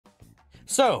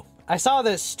So, I saw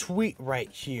this tweet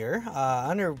right here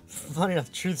under Funny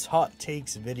Enough Truth's Hot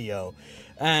Takes video,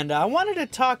 and I wanted to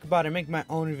talk about it, make my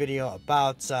own video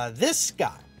about this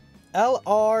guy,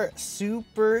 LR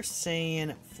Super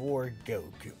Saiyan 4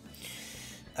 Goku.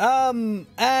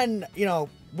 And, you know,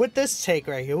 with this take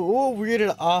right here, we'll read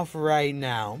it off right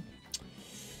now.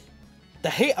 The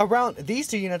hate around these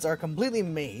two units are completely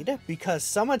made because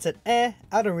someone said, I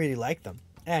don't really like them.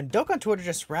 And Dokkan Twitter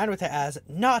just ran with it as,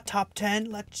 not top 10,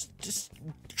 let's just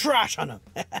trash on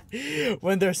them.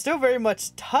 When they're still very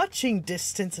much touching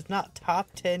distance, if not top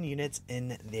 10 units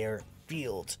in their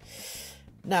field.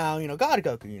 Now, you know, God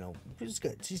Goku, you know, he's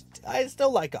good. I still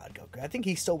like God Goku. I think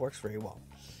he still works very well.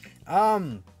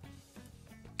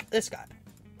 This guy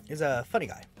is a funny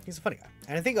guy. He's a funny guy.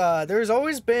 And I think there's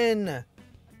always been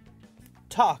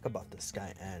talk about this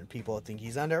guy, and people think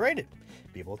he's underrated.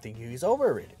 People think he's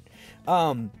overrated.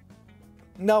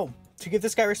 No, to give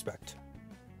this guy respect.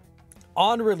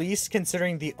 On release,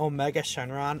 considering the Omega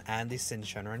Shenron and the Sin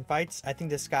Shenron fights, I think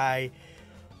this guy,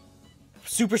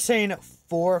 Super Saiyan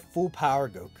 4 full power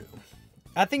Goku,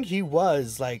 I think he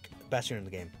was like best unit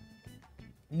in the game.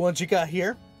 Once you got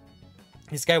here,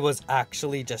 this guy was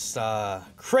actually just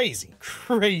crazy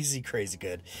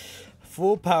good.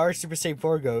 Full power Super Saiyan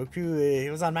 4 Goku,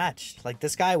 it was unmatched. Like,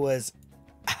 this guy was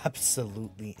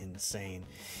absolutely insane.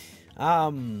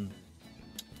 And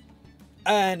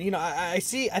you know, I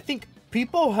think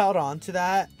people held on to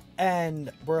that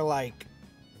and were like,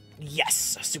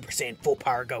 yes, Super Saiyan full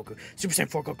power Goku, Super Saiyan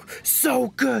 4 Goku, so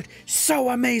good, so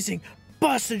amazing,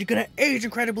 busted, you're gonna age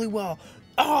incredibly well,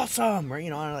 awesome, right?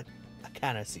 You know, I'm like, I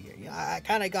kind of see it. Yeah, I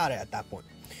kind of got it at that point.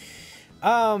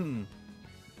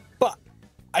 But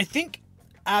I think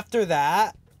after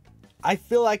that, I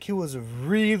feel like he was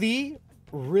really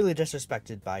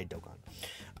disrespected by Dokkan.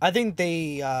 I think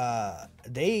they I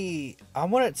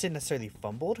wouldn't say necessarily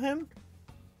fumbled him,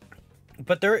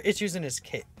 but there are issues in his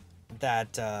kit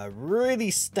that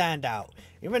really stand out.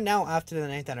 Even now after the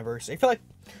 9th anniversary, I feel like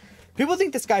people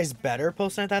think this guy's better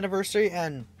post 9th anniversary,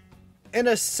 and in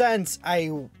a sense,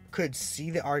 I could see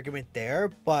the argument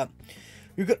there, but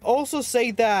you could also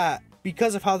say that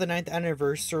because of how the 9th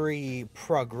anniversary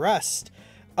progressed,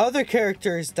 other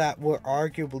characters that were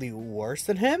arguably worse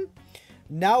than him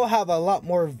now have a lot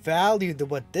more value than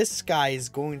what this guy is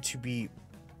going to be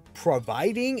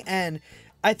providing. And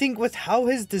I think with how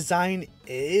his design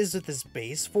is with his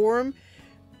base form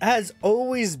has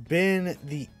always been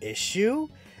the issue.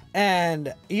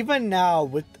 And even now,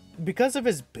 because of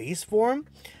his base form,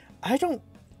 I don't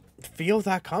feel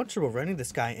that comfortable running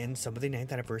this guy in some of the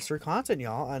 9th anniversary content,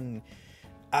 y'all. And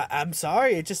I'm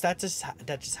sorry, that's just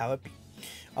how it be.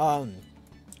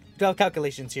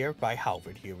 Calculations here by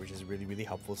Halvard here, which is really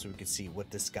helpful, so we can see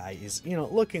what this guy is, you know,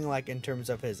 looking like in terms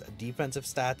of his defensive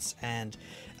stats. And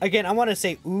again, I want to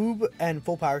say Oob and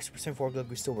full power Super Saiyan 4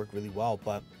 Goku still work really well,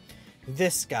 but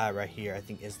this guy right here I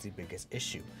think is the biggest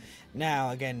issue.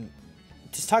 Now again,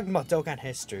 just talking about Dokkan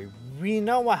history, we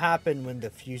know what happened when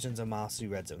the Fusions of Masu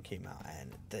Red Zone came out,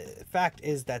 and the fact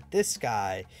is that this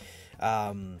guy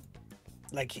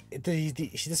like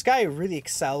this guy really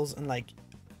excels in like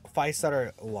fights that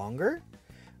are longer.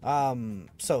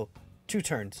 So 2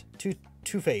 turns,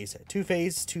 two phase,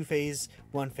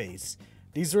 1 phase.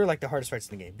 These were like the hardest fights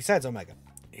in the game besides Omega.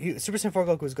 Super Saiyan 4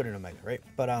 Goku was good in Omega, right?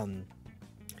 But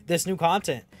this new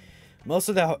content, most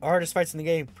of the hardest fights in the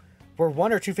game were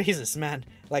 1 or 2 phases, man.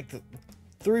 Like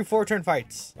 3-4 turn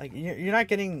fights. Like you're not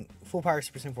getting full power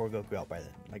Super Saiyan 4 Goku out by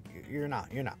then. Like you're not.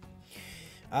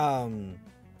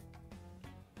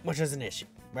 Which is an issue,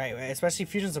 right? Especially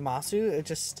Fusions of Masu. It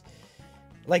just,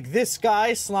 like, this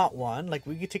guy slot 1, like,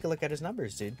 we could take a look at his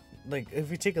numbers, dude. Like, if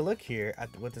we take a look here at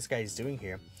what this guy is doing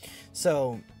here,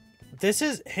 so this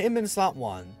is him in slot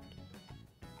 1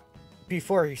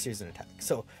 before he sees an attack.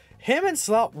 So him in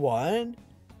slot 1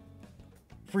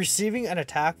 receiving an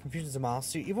attack from Fusions of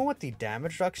Masu, even with the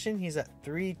damage reduction, he's at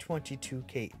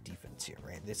 322k defense here,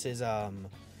 right? This is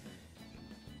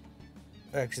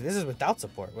actually, this is without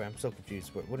support. Wait, I'm so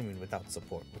confused. What do you mean without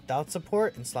support? Without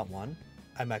support in slot 1?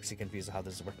 I'm actually confused how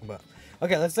this is working, but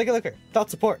okay, let's take a look here. Without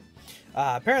support.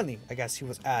 Apparently, I guess he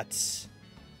was at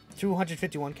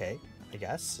 251k, I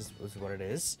guess, is what it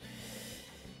is.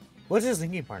 What's his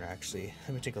linking partner, actually?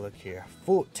 Let me take a look here.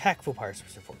 Full power Super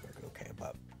Saiyan 4 Goku. Okay,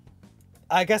 but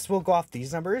I guess we'll go off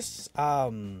these numbers.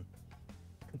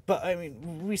 But, I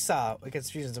mean, we saw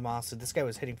against Fusions of Masu, this guy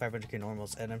was hitting 500k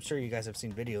normals, and I'm sure you guys have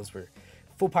seen videos where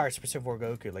full power Super Saiyan 4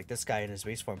 Goku, like this guy in his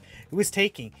base form, he was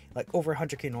taking, like, over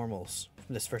 100k normals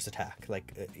from this first attack,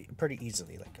 like pretty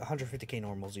easily, like 150k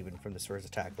normals even from this first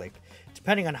attack. Like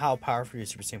depending on how powerful your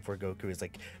Super Saiyan 4 Goku is,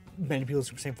 like many people's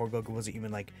Super Saiyan 4 Goku wasn't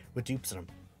even like with dupes in him.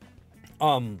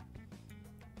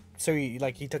 So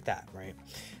he took that, right?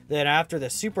 Then after the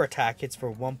super attack hits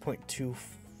for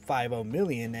 1.250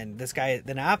 million, and this guy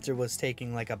then after was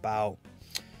taking like about,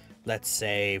 let's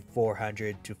say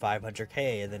 400 to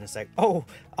 500k, and then it's like, oh,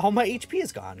 all my HP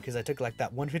is gone because I took like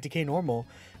that 150k normal,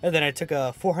 and then I took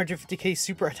a 450k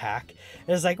super attack,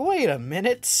 and it's like, wait a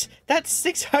minute, that's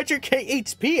 600k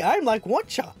HP. I'm like one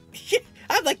shot.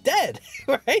 I'm like dead,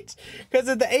 right? Because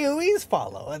of the AoEs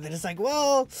follow, and then it's like,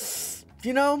 well,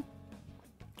 you know.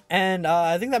 And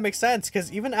I think that makes sense,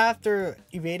 because even after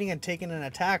evading and taking an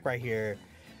attack right here,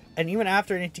 and even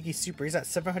after an Itiki Super, he's at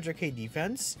 700k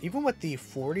defense. Even with the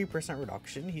 40%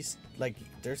 reduction, he's like,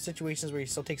 there's situations where he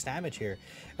still takes damage here.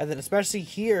 And then especially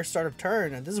here, start of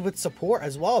turn, and this is with support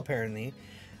as well, apparently.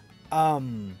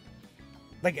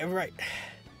 Like, right.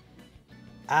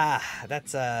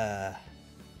 That's, yeah,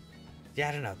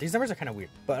 I don't know. These numbers are kind of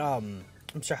weird, but, I'm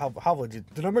sure how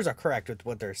the numbers are correct with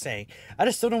what they're saying. I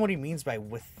just don't know what he means by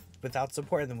without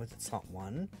support and then with slot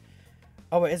 1.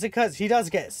 Oh wait, is it because he does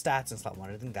get stats in slot 1?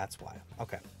 I think that's why.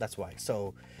 Okay, that's why.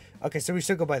 So, okay, so we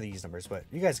should go by these numbers, but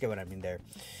you guys get what I mean there.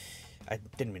 I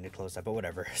didn't mean to close that, but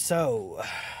whatever. So,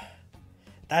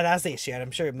 that's the issue, and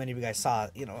I'm sure many of you guys saw,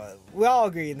 you know, we all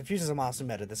agree in the Fusions of Monster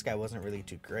meta, this guy wasn't really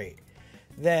too great.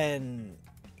 Then,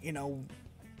 you know,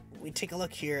 we take a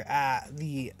look here at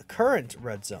the current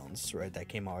red zones, right, that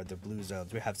came out, the blue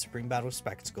zones. We have Spring Battle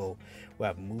Spectacle, we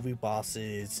have movie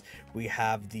bosses, we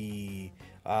have the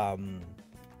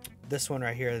this one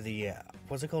right here, the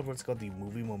what's it called, the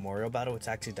movie memorial battle, which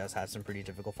actually does have some pretty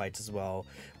difficult fights as well.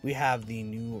 We have the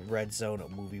new red zone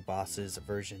movie bosses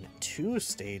version 2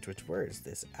 stage, which, where is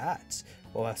this at?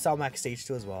 Well, Salmax stage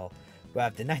 2 as well. We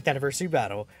have the 9th anniversary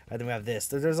battle, and then we have this.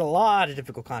 There's a lot of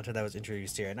difficult content that was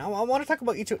introduced here, and I want to talk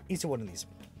about each one of these.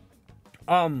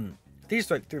 These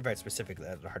like 3 fights specifically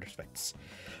are the hardest fights.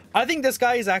 I think this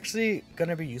guy is actually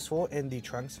gonna be useful in the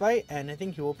Trunks fight, and I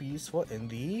think he will be useful in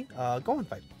the Gohan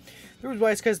fight. The reason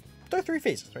why is because they're 3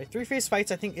 phases, right? 3-phase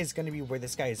fights I think is gonna be where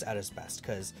this guy is at his best,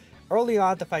 because early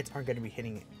on the fights aren't gonna be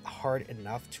hitting hard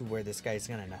enough to where this guy is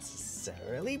gonna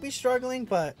necessarily be struggling.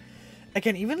 But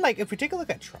again, even like if we take a look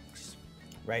at Trunks,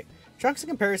 right? Trunks in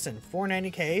comparison,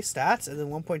 490k stats and then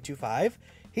 1.25.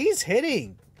 He's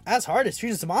hitting as hard as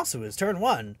Fusion Zamasu is turn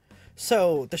 1.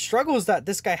 So the struggles that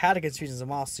this guy had against Fusion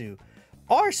Zamasu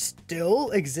are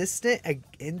still existent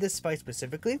in this fight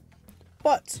specifically.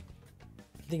 But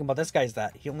the thing about this guy is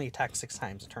that he only attacked 6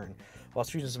 times a turn, while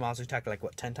Fusion Zamasu attacked like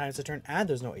what, 10 times a turn, and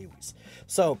there's no AoEs.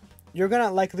 So you're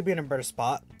gonna likely be in a better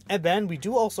spot. And then we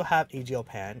do also have AGL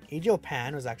Pan. AGL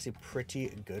Pan was actually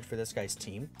pretty good for this guy's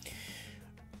team.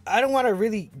 I don't want to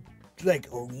really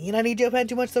like lean on AGL Pan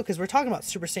too much though, because we're talking about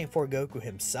Super Saiyan 4 Goku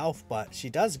himself, but she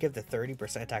does give the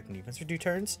 30% attack and defense for 2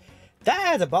 turns.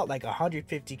 That adds about like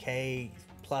 150k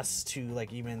plus to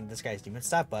like even this guy's defense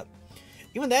stat, but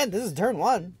even then, this is turn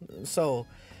 1. So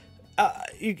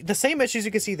the same issues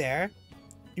you can see there,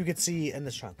 you can see in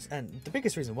this Trunks, and the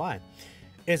biggest reason why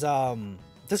is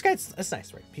this guy's, it's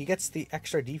nice, right? He gets the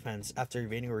extra defense after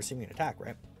evading or receiving an attack,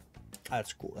 right?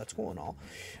 That's cool. That's cool and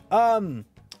all.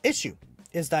 Issue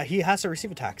is that he has to receive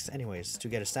attacks anyways to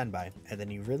get a standby, and then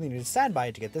you really need a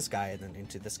standby to get this guy and then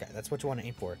into this guy. That's what you want to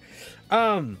aim for.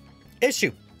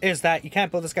 Issue is that you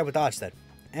can't build this guy with dodge then.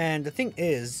 And the thing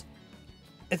is,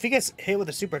 if he gets hit with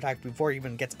a super attack before he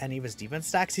even gets any of his defense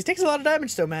stacks, he takes a lot of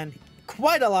damage though, man.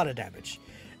 Quite a lot of damage.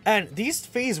 And these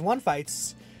phase 1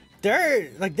 fights, they're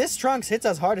like, this Trunks hits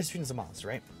as hard as Fusion Zamasu,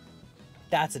 right?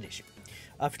 That's an issue.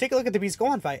 If you take a look at the Beast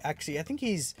Gohan fight, actually, I think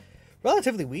he's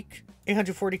relatively weak.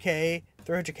 840k,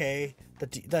 300k,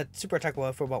 that super attack will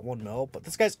have for about 1 mil, but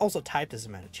this guy's also type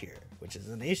disadvantage here, which is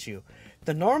an issue.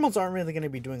 The normals aren't really going to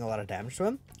be doing a lot of damage to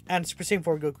him, and Super Saiyan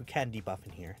 4 Goku can debuff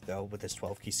in here, though, with his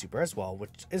 12 key super as well,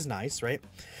 which is nice, right?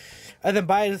 And then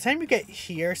by the time you get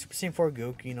here, Super Saiyan 4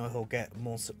 Goku, you know, he'll get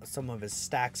some of his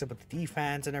stacks up with the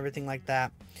defense and everything like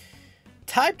that.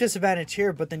 Type disadvantage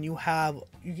here, but then you can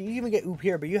even get Oop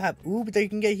here, but you have Oop that you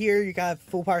can get here. You got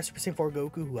full power Super Saiyan 4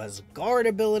 Goku who has guard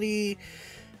ability,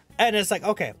 and it's like,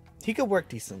 okay, he could work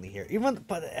decently here,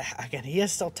 but again, he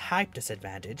has still type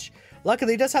disadvantage.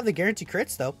 Luckily he does have the guarantee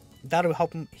crits though, that'll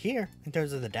help him here in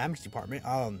terms of the damage department.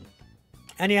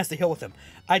 And he has to heal with him.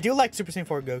 I do like Super Saiyan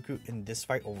 4 Goku in this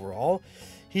fight overall.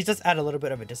 He's just at a little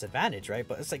bit of a disadvantage, right?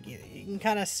 But it's like, you can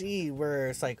kind of see where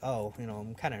it's like, oh, you know,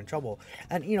 I'm kind of in trouble.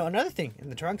 And, you know, another thing in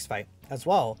the Trunks fight as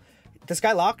well, this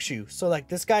guy locks you. So, like,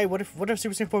 this guy, what if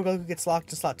Super Saiyan 4 Goku gets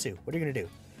locked in slot 2? What are you going to do?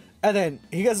 And then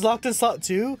he gets locked in slot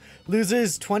 2,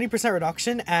 loses 20%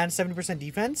 reduction and 70%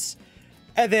 defense.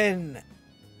 And then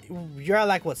you're at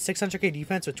like what, 600k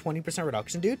defense with 20%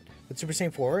 reduction, dude? With Super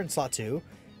Saiyan 4 in slot 2.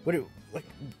 What do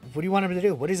you want him to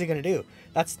do? What is he gonna do?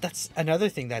 That's another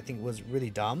thing that I think was really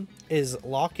dumb, is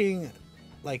locking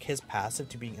like his passive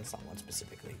to being in slot 1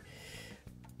 specifically.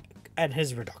 And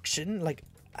his reduction, like,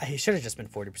 he should have just been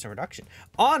 40% reduction.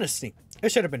 Honestly,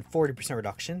 it should have been 40%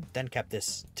 reduction, then kept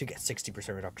this to get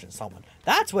 60% reduction in slot 1.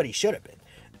 That's what he should have been.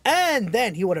 And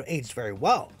then he would have aged very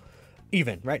well,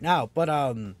 even right now. But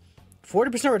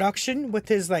 40% reduction with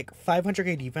his like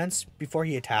 500k defense before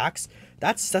he attacks,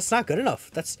 that's not good enough.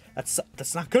 That's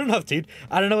not good enough, dude.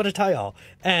 I don't know what to tell y'all.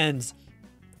 And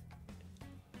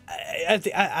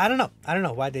I don't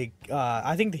know why they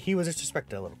I think that he was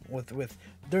disrespected a little with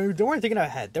they weren't thinking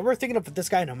ahead. They were thinking of this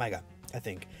guy in Omega, I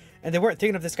think. And they weren't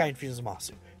thinking of this guy in Fusion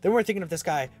Zamasu. They weren't thinking of this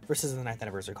guy versus the 9th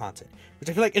anniversary content, which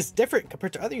I feel like is different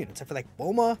compared to other units. I feel like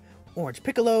Bulma, Orange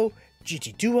Piccolo,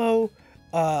 GT Duo,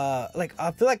 like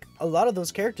I feel like a lot of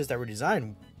those characters that were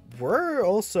designed were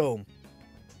also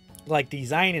like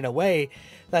designed in a way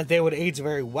that they would age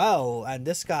very well, and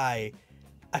this guy,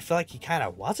 I feel like he kind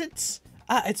of wasn't.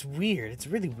 It's weird. It's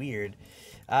really weird.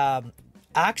 I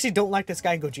actually don't like this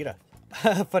guy in Gogeta.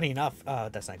 Funny enough,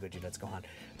 that's not Gogeta, it's Gohan.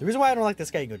 The reason why I don't like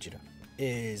this guy in Gogeta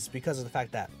is because of the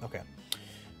fact that, okay,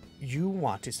 you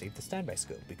want to save the standby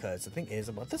skill, because the thing is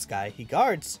about this guy, he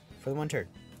guards for the 1 turn.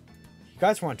 He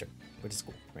guards for 1 turn, which is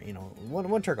cool, right? You know,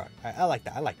 one turn guard. I like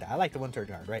that. I like that. I like the 1 turn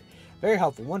guard, right? Very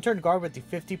helpful. 1 turn guard with the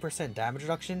 50% damage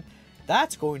reduction.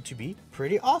 That's going to be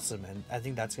pretty awesome, and I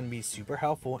think that's going to be super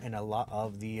helpful in a lot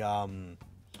of the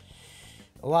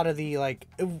like,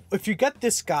 if you get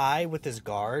this guy with his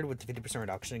guard with the 50%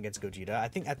 reduction against Gogeta, I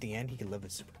think at the end he could live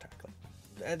with super attack. Like,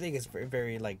 I think it's very,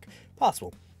 very like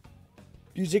possible.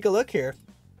 You take a look here,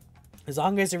 as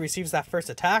long as he receives that first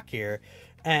attack here,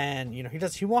 and you know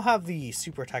he won't have the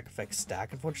super attack effect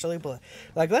stack, unfortunately. But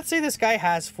like, let's say this guy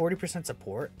has 40%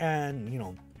 support, and you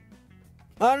know,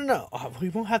 I don't know, he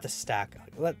won't have the stack.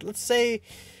 Let's take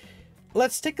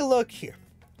a look here.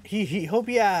 He'll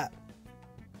be at,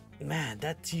 man,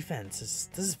 that defense is,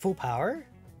 this is full power?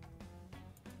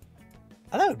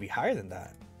 I thought it would be higher than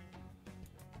that.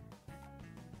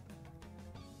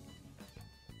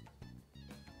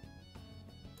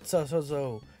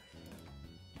 So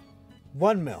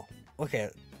 1 mil. Okay.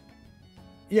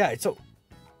 Yeah, so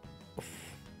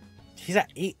he's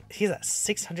at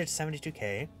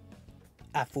 672k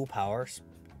at full power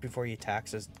before he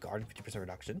attacks his guard 50%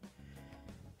 reduction.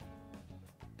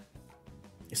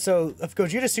 So if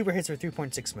Gogeta super hits for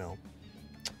 3.6 mil,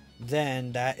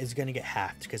 then that is going to get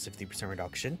halved because of 50%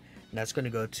 reduction. And that's going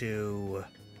to go to,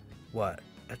 what?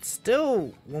 That's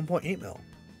still 1.8 mil.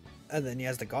 And then he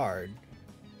has the guard.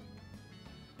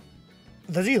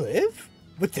 Does he live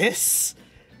with this?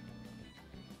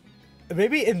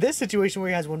 Maybe in this situation where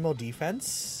he has 1 mil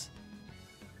defense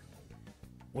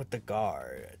with the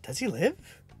guard. Does he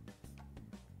live?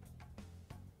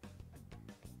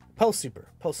 Pulse super.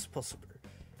 Pulse super.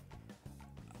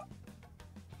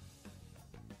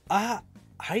 I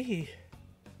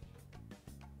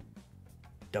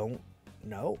don't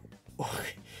know.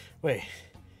 Wait,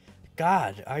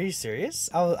 God, are you serious?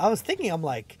 I was thinking, I'm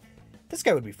like, this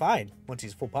guy would be fine once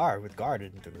he's full power with guard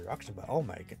and the reduction. But oh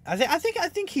my God, I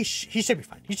think he should be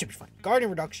fine. He should be fine. Guard and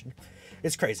reduction,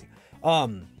 it's crazy.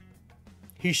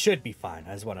 He should be fine,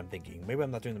 is what I'm thinking. Maybe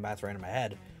I'm not doing the math right in my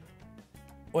head.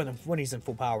 When he's in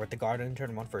full power with the guard in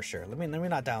turn 1 for sure. Let me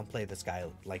not downplay this guy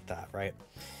like that, right?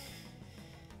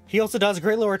 He also does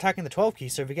great lower attack in the 12 key,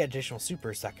 so if you get additional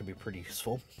supers, that could be pretty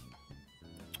useful.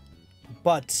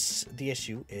 But the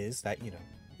issue is that, you know,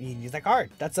 he needs that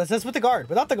guard. That's with the guard.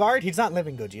 Without the guard, he's not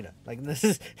living Gogeta. Like, this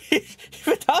is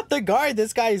without the guard,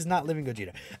 this guy is not living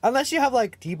Gogeta. Unless you have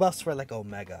like debuffs for like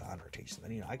Omega on rotation,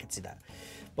 then you know I can see that.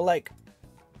 But like,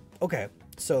 okay,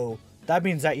 so that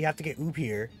means that you have to get Oop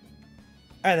here,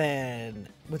 and then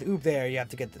with Oop there, you have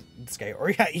to get this guy,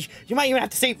 or yeah, you might even have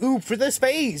to save Oop for this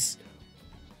phase.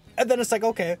 And then it's like,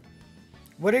 okay,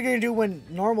 what are you gonna do when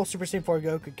normal Super Saiyan 4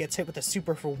 Goku gets hit with a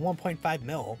super for 1.5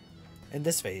 mil in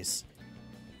this phase?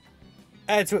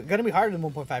 And it's gonna be harder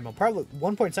than 1.5 mil, probably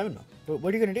 1.7 mil. But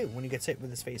what are you gonna do when he gets hit with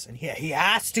his face? And he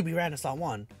has to be ran in slot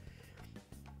 1.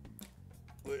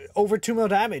 Over 2 mil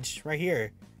damage right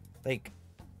here. Like,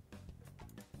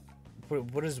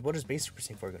 what is base Super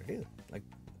Saiyan 4 gonna do? Like,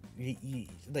 you're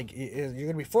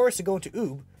gonna be forced to go into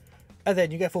Oob, and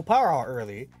then you get full power out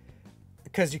early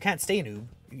because you can't stay in Oob.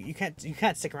 You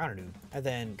can't stick around in Oob, and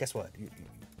then guess what?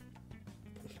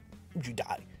 You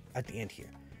die at the end here.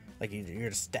 Like, you're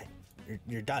just dead.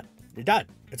 You're done. You're done.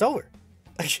 It's over.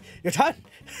 Like, you're done.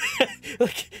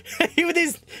 Like, even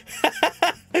these,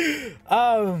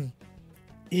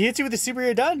 he hits you with the super,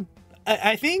 you're done.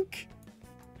 I think,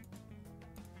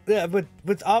 yeah, but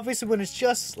obviously when it's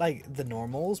just like the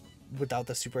normals without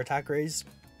the super attack raise,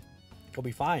 he'll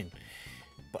be fine.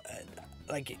 But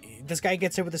like, this guy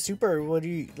gets hit with a super, what do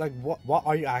you, like, what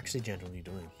are you actually generally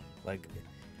doing? Like,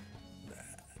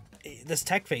 this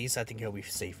tech phase, I think he'll be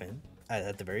safe in,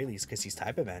 at the very least, because he's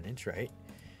type advantage, right?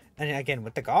 And again,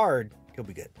 with the guard, he'll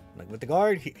be good. Like, with the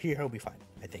guard, he'll be fine,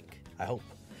 I think. I hope.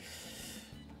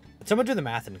 Someone do the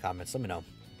math in the comments, let me know.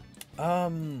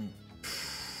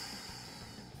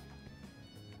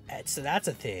 So that's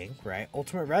a thing, right?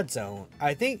 Ultimate red zone.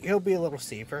 I think he'll be a little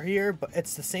safer here, but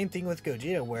it's the same thing with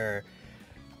Gogeta, where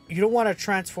you don't want to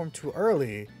transform too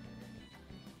early,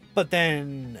 but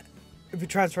then if you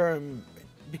transform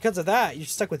because of that, you're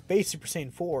stuck with base Super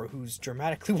Saiyan 4, who's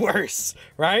dramatically worse,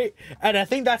 right? And I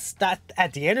think that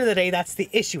at the end of the day, that's the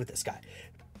issue with this guy.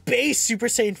 Base Super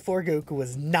Saiyan 4 Goku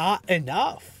was not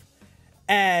enough,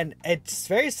 and it's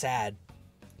very sad.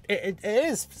 It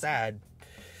is sad.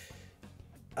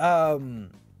 I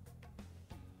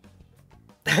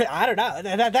don't know.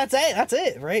 That's it. That's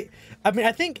it, right? I mean,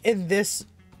 I think in this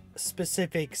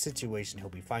specific situation, he'll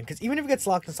be fine, because even if he gets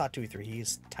locked in slot 2 or 3,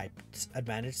 he's type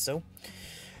advantage. So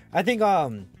I think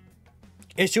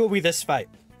issue will be this fight.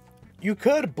 You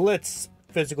could blitz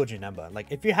physical Janemba.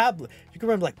 Like, if you have, you can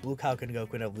run like Blue Falcon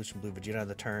Goku and Evolution Blue Vegeta on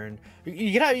the turn.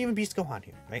 You can have even Beast Gohan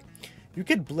here, right? You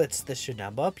could blitz this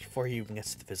Janemba before he even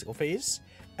gets to the physical phase,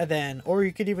 and then, or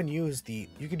you could even use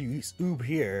Oob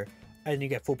here, and you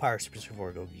get full power Super Saiyan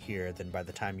 4 Goku here. Then by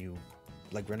the time you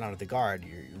like run out of the guard,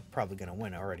 you're probably gonna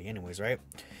win already, anyways, right?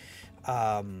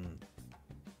 And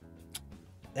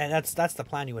that's the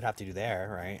plan you would have to do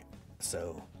there, right?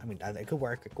 So I mean, it could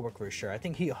work. It could work for sure. I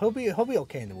think he'll be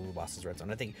okay in the Movie Bosses red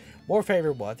zone. I think more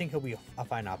favorable. I think he'll be a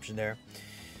fine option there.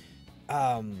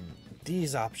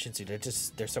 These options, dude,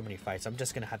 there's so many fights. I'm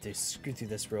just gonna have to screw through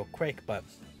this real quick. But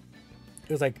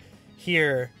it was like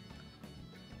here,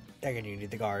 again, you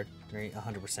need the guard, right?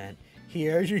 100%.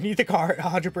 Here, you need the guard,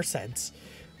 100%.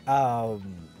 And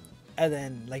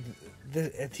then like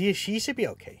he should be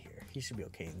okay here. He should be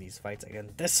okay in these fights.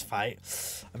 Again, this fight,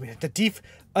 I mean,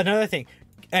 another thing,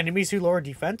 enemies who lower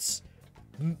defense,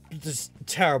 just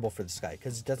terrible for this guy,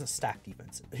 because he doesn't stack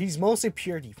defense. He's mostly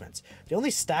pure defense. The only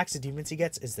stacks of defense he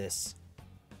gets is this,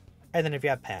 and then if you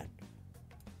have Pan.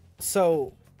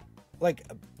 So, like,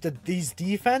 these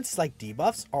defense, like,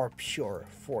 debuffs are pure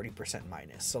 40%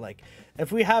 minus. So, like,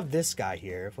 if we have this guy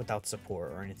here without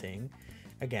support or anything,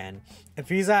 again, if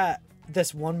he's at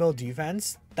this 1 mil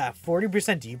defense, that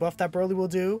 40% debuff that Broly will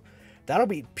do, that'll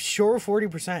be pure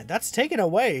 40%. That's taking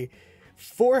away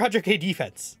 400k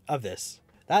defense of this.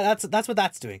 That's what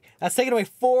that's doing. That's taking away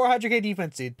 400k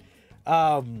defense, dude.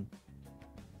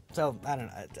 So I don't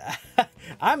know.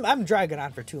 I'm dragging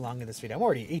on for too long in this video. I'm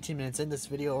already 18 minutes in this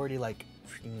video, already like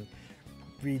freaking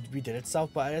redid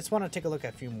itself. But I just want to take a look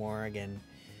at a few more again.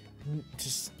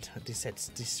 Just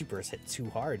these supers hit too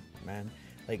hard, man.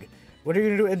 Like, what are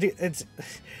you gonna do? It's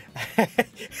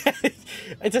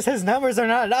it just, his numbers are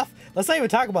not enough. Let's not even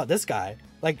talk about this guy.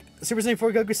 Like, Super Saiyan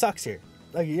 4 Goku sucks here.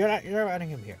 Like, you're not adding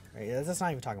him here, right? That's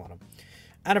not even talking about him.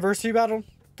 Anniversary battle.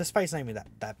 This fight's not even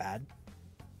that bad.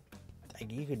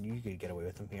 Like, you could get away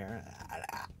with him here.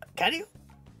 Can you?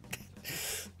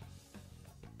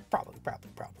 Probably.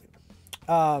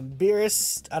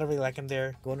 Beerus, I don't really like him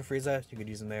there. Golden Frieza, you could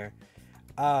use him there.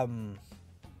 I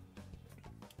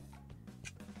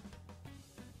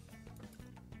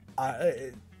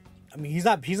mean, he's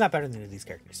not better than any of these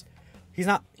characters. He's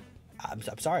not. I'm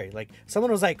sorry. Like,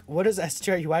 someone was like, "What does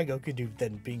SSJ4 Goku do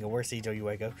than being a worse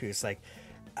SSJ4 Goku?" It's like,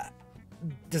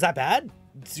 is that bad?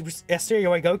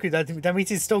 SSJ4 Goku, that means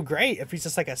he's still great if he's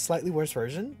just like a slightly worse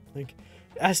version. Like,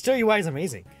 SSJ4 is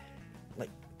amazing.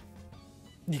 Like,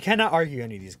 you cannot argue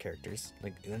any of these characters.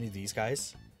 Like, any of these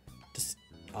guys. Just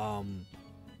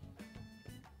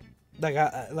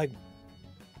like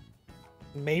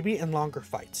maybe in longer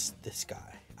fights, this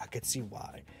guy, I could see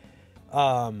why.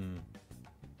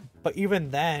 But even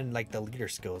then, like, the leader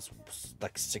skills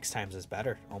like 6 times as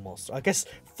better almost. I guess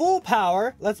full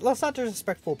power. Let's not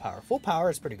disrespect full power. Full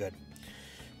power is pretty good.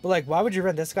 But like, why would you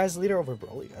run this guy's leader over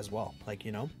Broly as well? Like,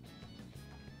 you know.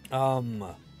 I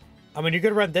mean, you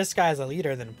could run this guy as a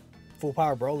leader, then full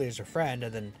power Broly as your friend,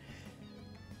 and then,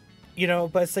 you know,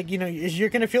 but it's like, you know, you're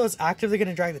gonna feel it's actively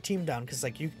gonna drag the team down, because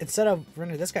like, you, instead of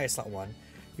running this guy as slot 1,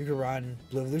 you could run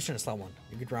Blue Evolution as slot 1.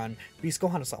 You could run Beast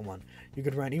Gohan as slot 1. You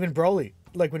could run even Broly,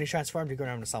 like when he transformed, you could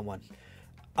run him as slot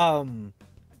 1.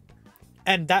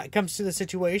 And that comes to the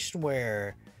situation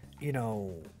where, you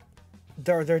know,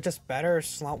 they're just better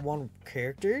slot 1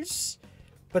 characters,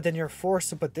 but then you're forced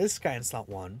to put this guy in slot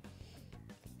 1,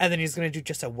 and then he's gonna do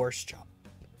just a worse job.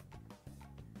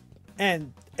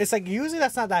 And it's like usually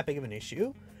that's not that big of an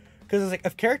issue, because it's like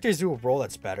if characters do a role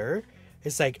that's better,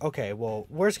 it's like, okay, well,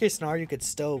 worst case scenario, you could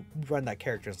still run that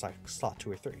character in like slot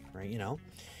 2 or 3, right? You know,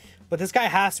 but this guy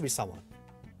has to be someone.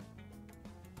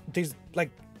 These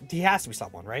like he has to be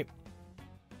someone, right?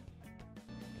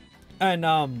 And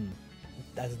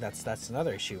that's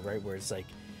another issue, right? Where it's like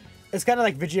it's kind of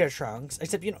like Vegeta Trunks,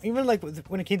 except you know, even like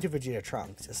when it came to Vegeta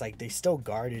Trunks, it's like they still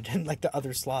guarded in like the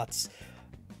other slots.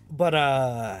 But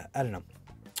I don't know.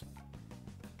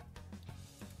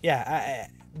 Yeah,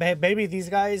 maybe these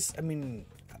guys. I mean,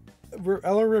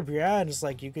 Ella Ribrian is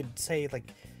like you could say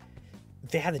like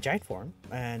they have the giant form,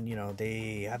 and you know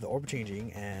they have the orb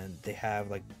changing, and they have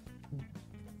like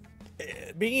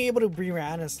being able to be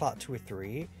ran in slot 2 or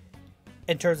 3.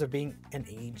 In terms of being an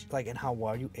age, like and how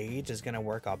well you age is gonna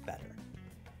work out better,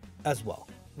 as well,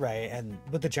 right? And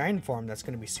with the giant form, that's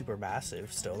gonna be super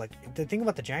massive still. Like the thing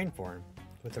about the giant form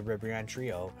with the Ribrian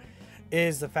trio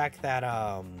is the fact that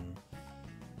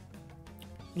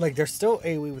like they're still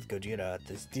AoE with Gogeta.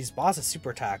 These bosses super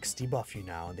attacks debuff you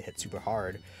now and they hit super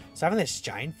hard. So having this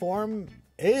giant form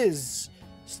is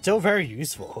still very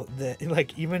useful.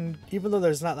 Like even though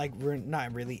there's not like we're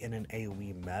not really in an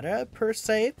AoE meta per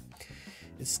se,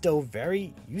 it's still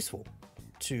very useful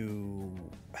to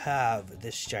have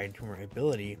this giant form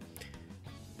ability.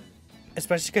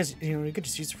 Especially because you know you could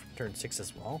just use it from turn 6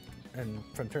 as well. And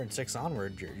from turn 6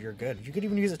 onward, you're good. You could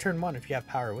even use it turn 1 if you have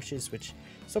power wishes, which is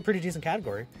still a pretty decent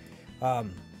category.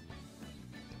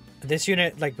 This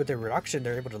unit, like with their reduction,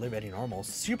 they're able to live any normals.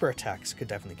 Super attacks could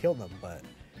definitely kill them, but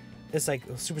it's like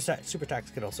super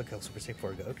attacks could also kill Super Saiyan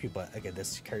 4 Goku. But again,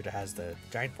 this character has the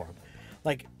giant form,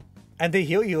 like, and they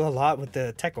heal you a lot with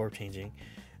the tech orb changing.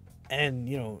 And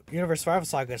you know, Universe Survival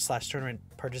Saga / tournament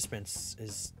participants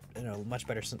is in a much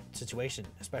better situation,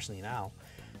 especially now.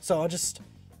 So I'll just.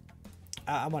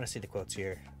 I want to see the quotes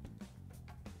here.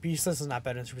 Beastless is not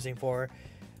better than Super Saiyan 4.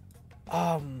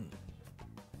 I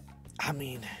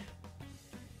mean,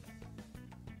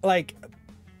 like,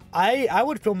 I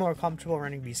would feel more comfortable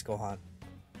running Beast Gohan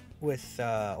with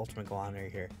Ultimate Gohan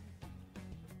right here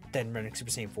than running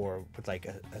Super Saiyan 4 with like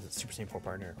a Super Saiyan 4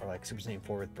 partner, or like Super Saiyan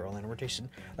 4 with Broly rotation.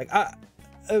 Like,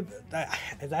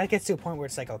 that gets to a point where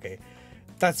it's like, okay,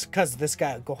 that's because this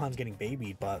guy Gohan's getting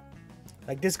babied, but.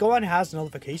 Like this Gohan has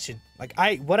nullification. Like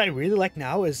what I really like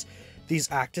now is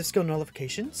these active skill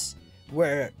nullifications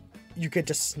where you could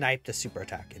just snipe the super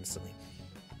attack instantly.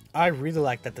 I really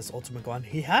like that this Ultimate Gohan,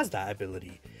 he has that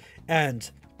ability. And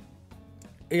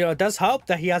you know, it does help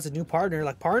that he has a new partner.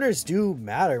 Like partners do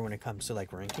matter when it comes to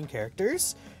like ranking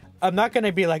characters. I'm not going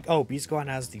to be like, oh, Beast Gohan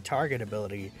has the target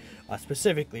ability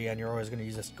specifically and you're always going to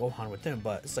use this Gohan with him.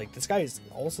 But it's like this guy is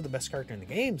also the best character in the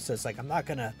game. So it's like I'm not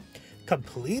going to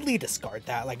completely discard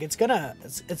that. Like it's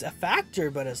a factor,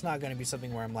 but it's not going to be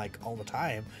something where I'm like all the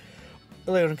time.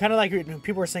 Like, kind of like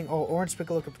people were saying, oh, Orange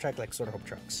Piccolo could protect like Sword of Hope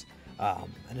Trunks,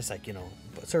 and it's like, you know,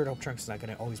 but Sword of Hope Trunks is not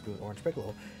going to always be with Orange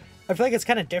Piccolo. I feel like it's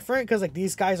kind of different because like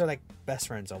these guys are like best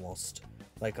friends almost,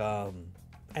 like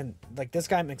and like this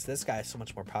guy makes this guy so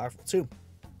much more powerful too.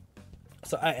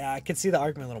 So I could see the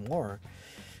argument a little more.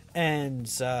 And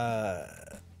I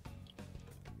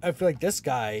feel like this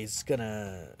guy's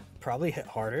gonna probably hit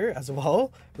harder as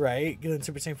well, right? Than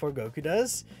Super Saiyan 4 Goku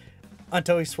does.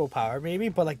 Until he's full power, maybe.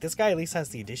 But like this guy at least has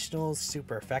the additionals,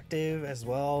 super effective as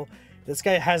well. This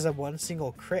guy has a one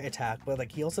single crit attack, but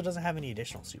like he also doesn't have any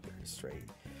additional supers, right?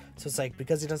 So it's like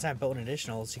because he doesn't have built-in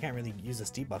additionals, you can't really use this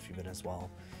debuff even as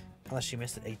well. Unless you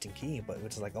missed an 18 key, but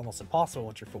which is like almost impossible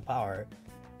once you're full power.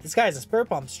 This guy has a Spirit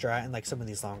Bomb strat in like some of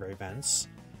these longer events.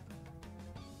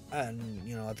 And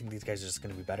you know, I think these guys are just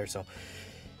gonna be better, so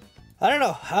I don't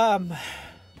know.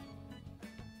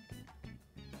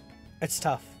 It's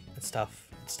tough. It's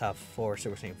tough for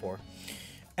Super Saiyan 4.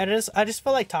 And I just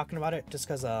feel like talking about it just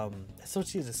because it's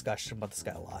such a discussion about this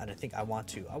guy a lot, and I think I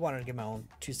wanted to get my own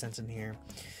 2 cents in here.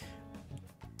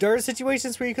 There are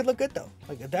situations where he could look good though.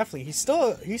 Like definitely, he's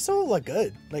still look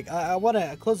good. Like I want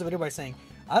to close the video by saying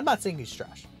I'm not saying he's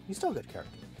trash. He's still a good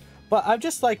character, but I'm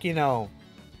just like, you know,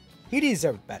 he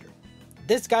deserved better.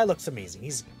 This guy looks amazing.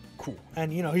 He's cool,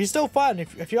 and you know, he's still fun.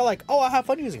 If you're like, oh, I have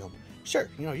fun using him, sure,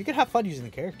 you know, you can have fun using the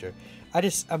character.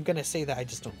 I'm gonna say that I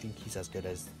just don't think he's as good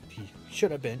as he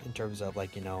should have been in terms of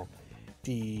like, you know,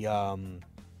 the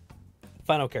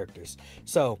final characters.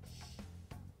 So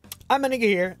I'm gonna get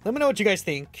here. Let me know what you guys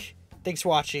think. Thanks for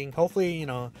watching. Hopefully, you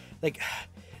know, like,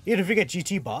 even if you get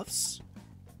GT buffs,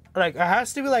 like it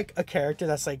has to be like a character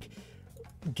that's like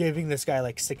giving this guy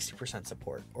like 60%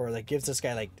 support, or like gives this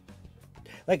guy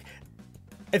like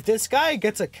if this guy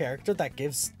gets a character that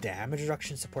gives damage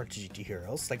reduction support to GT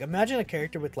heroes, like imagine a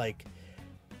character with like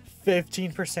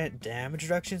 15% damage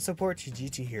reduction support to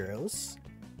GT heroes,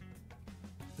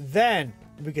 then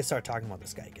we can start talking about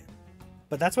this guy again.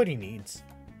 But that's what he needs.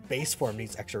 Base form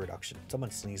needs extra reduction.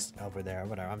 Someone sneezed over there.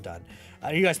 Whatever, I'm done.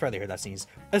 You guys probably heard that sneeze.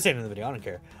 That's the end of the video. I don't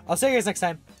care. I'll see you guys next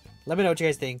time. Let me know what you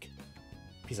guys think.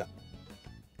 Peace out.